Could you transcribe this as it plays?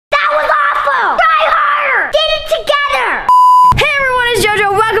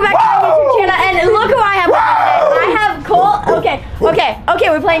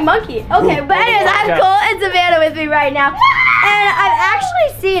we're playing monkey. Okay, but anyways, I'm Cole and Savannah with me right now. And I've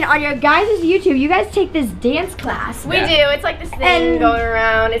actually seen on your guys' YouTube, you guys take this dance class. We do. It's like this thing going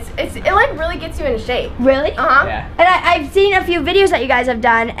around. It like really gets you in shape. Really? Uh-huh. Yeah. And I've seen a few videos that you guys have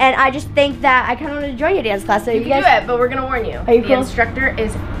done, and I just think that I kind of want to join your dance class. So you can guys do it, but we're gonna warn you. Are you the cool? instructor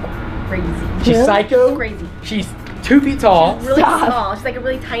is crazy. She's psycho. Crazy. She's 2 feet tall. She's really Stop. small. She's like a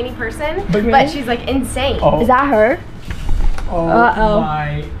really tiny person, Really? but she's like insane. Oh. Is that her? Oh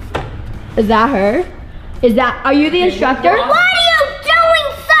my. Is that her? Are you the instructor? What are you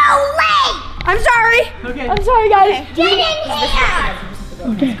doing so late? I'm sorry. Okay. I'm sorry, guys. Get in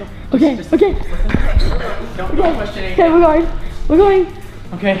here. Okay. Don't question it. Okay, we're going.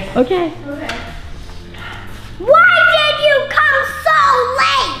 Okay. Okay. Why did you come so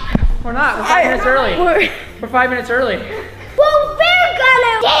late? We're not. We're 5 minutes early. We're 5 minutes early. Well, we're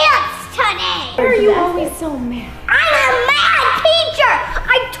gonna dance today. Why are you always so mad? I'm a mad teacher.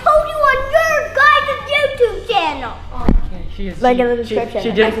 I told you on your guys' YouTube channel. She is. Like in the description.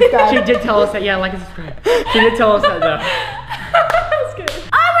 She did. She did tell us that. Yeah, like and subscribe. She did tell us that though. That's good.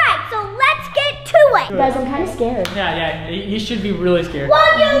 All right, so let's get to it. Guys, I'm kind of scared. Yeah. You should be really scared.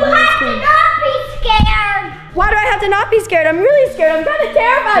 Well, you have to not be scared. Why do I have to not be scared? I'm really scared. I'm kind of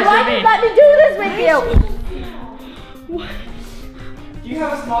terrified. Why did you let me do this with you? Do you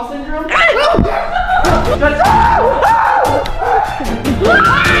have a small syndrome?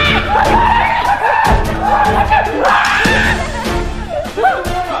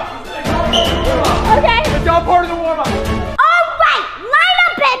 Okay. It's all part of the warm-up. All right, line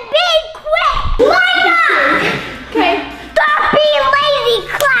up and be quick. Line up. Okay. Stop being lazy,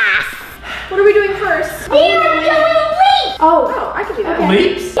 class. What are we doing first? We're doing leaps. Oh. I can do that.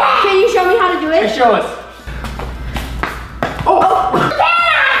 Leaps? Can you show me how to do Hey, it? show us. Then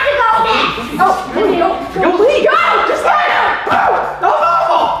I have to go next. Go, leap. Go. Just go. No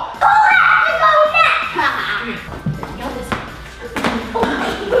bubble. Who has to go next?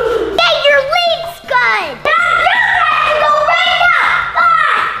 Get your leaps good. Now you have to go right now.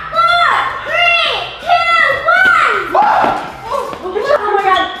 5, 4, 3, 2, 1. Oh my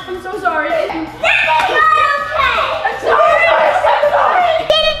God. I'm so sorry. This is not okay. I'm sorry.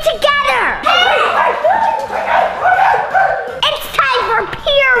 Get it together. It's time for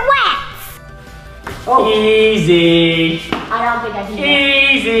pirouettes. Easy. I don't think I can do it.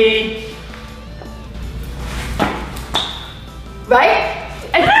 Easy. Right?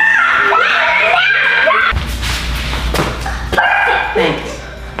 Thanks.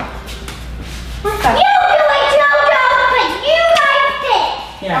 You do it, JoJo, but you liked it.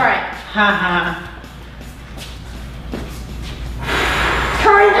 Yeah. All right. Haha.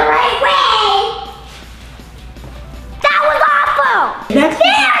 Turn the right way. That was awful. Next.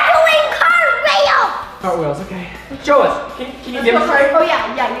 They are doing cartwheels. Cartwheels. Okay. Show us. Can you demonstrate? Oh yeah,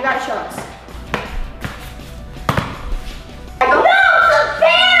 you gotta show us. No,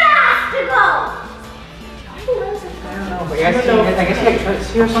 Savannah has to go. I don't know, but I guess you get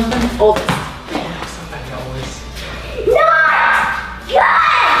courtesy or something? Oldest. Somebody always. Not good.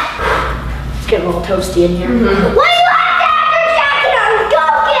 It's getting a little toasty in here. When you have to have your jacket on, go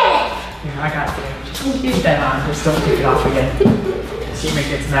get it. Yeah, I got it. Just keep that on. Just don't take it off again. Seema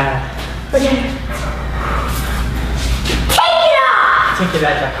gets mad. Okay. Take it off. Take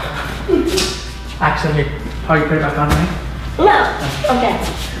that jacket off. Actually, how you put it back on, right? No. Okay.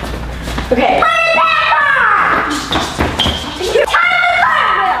 Okay. Put it back on. Time the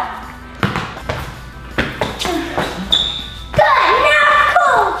cartwheel. Good. Now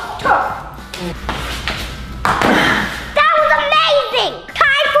cool. That was amazing.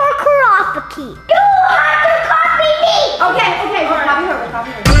 Time for choreography. You have to copy me. Okay, we're copy her.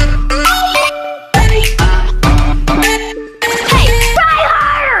 Hey, try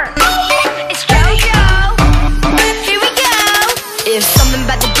harder. It's JoJo. Here we go. If something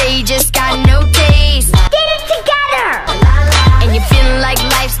about the day just got no taste, Get it together. and you're feeling like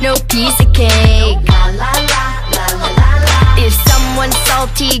life's no piece of cake. If someone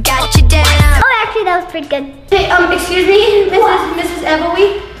salty got you down, Oh, actually, that was pretty good. Hey, excuse me, Mrs. Evoe.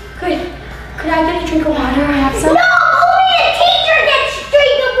 Could I get a drink of water? I have some. No, only the teacher gets a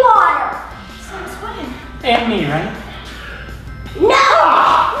drink of water. And me, right? No.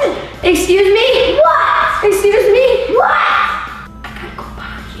 Excuse me? What? Excuse me? What? I gotta go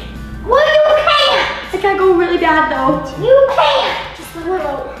potty. Well, you can't. I gotta go really bad though. You can't. Just let me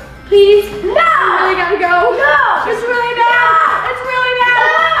go. Please? No. I really gotta go. No. It's really bad. It's really bad.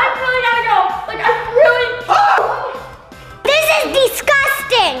 I really gotta go. Like, I really. This is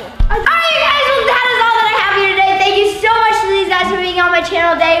disgusting. Alright, you guys, well, that is all that I have here today. Thank you so much to these guys for being on my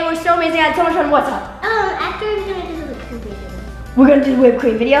channel today. It was so amazing. I had so much fun. What's up? After we're gonna do the we're gonna do the whipped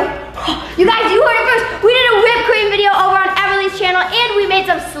cream video. You guys, you heard it first. We did a whipped cream video over on Everly's channel, and we made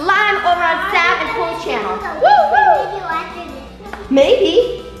some slime over on Sam and Cole's channel.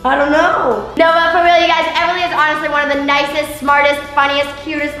 Maybe. I don't know. No, but for real, you guys, Everly is honestly one of the nicest, smartest, funniest,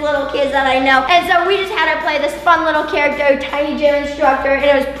 cutest little kids that I know. And so we just had her play this fun little character, tiny gym instructor, and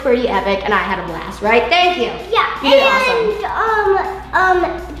it was pretty epic, and I had a blast, right? Thank you. Yeah, You did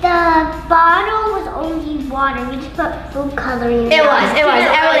awesome. The bottle was only water. We just put food coloring in It was.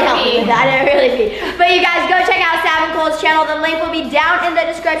 Everly helped me with that. It really be. But you guys, go check out Sam and Cole's channel. The link will be down in the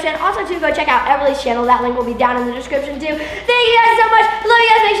description. Also, too, go check out Everly's channel. That link will be down in the description, too. Thank you guys so much. Love you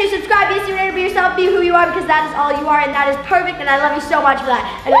guys. Make sure you subscribe, be a student, be yourself, be who you are, because that is all you are, and that is perfect, and I love you so much for that.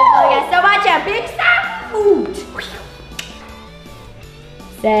 I love you guys so much, and big salute!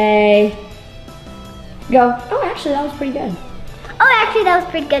 Say, go. Oh, actually, that was pretty good. Oh, actually, that was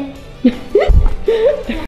pretty good.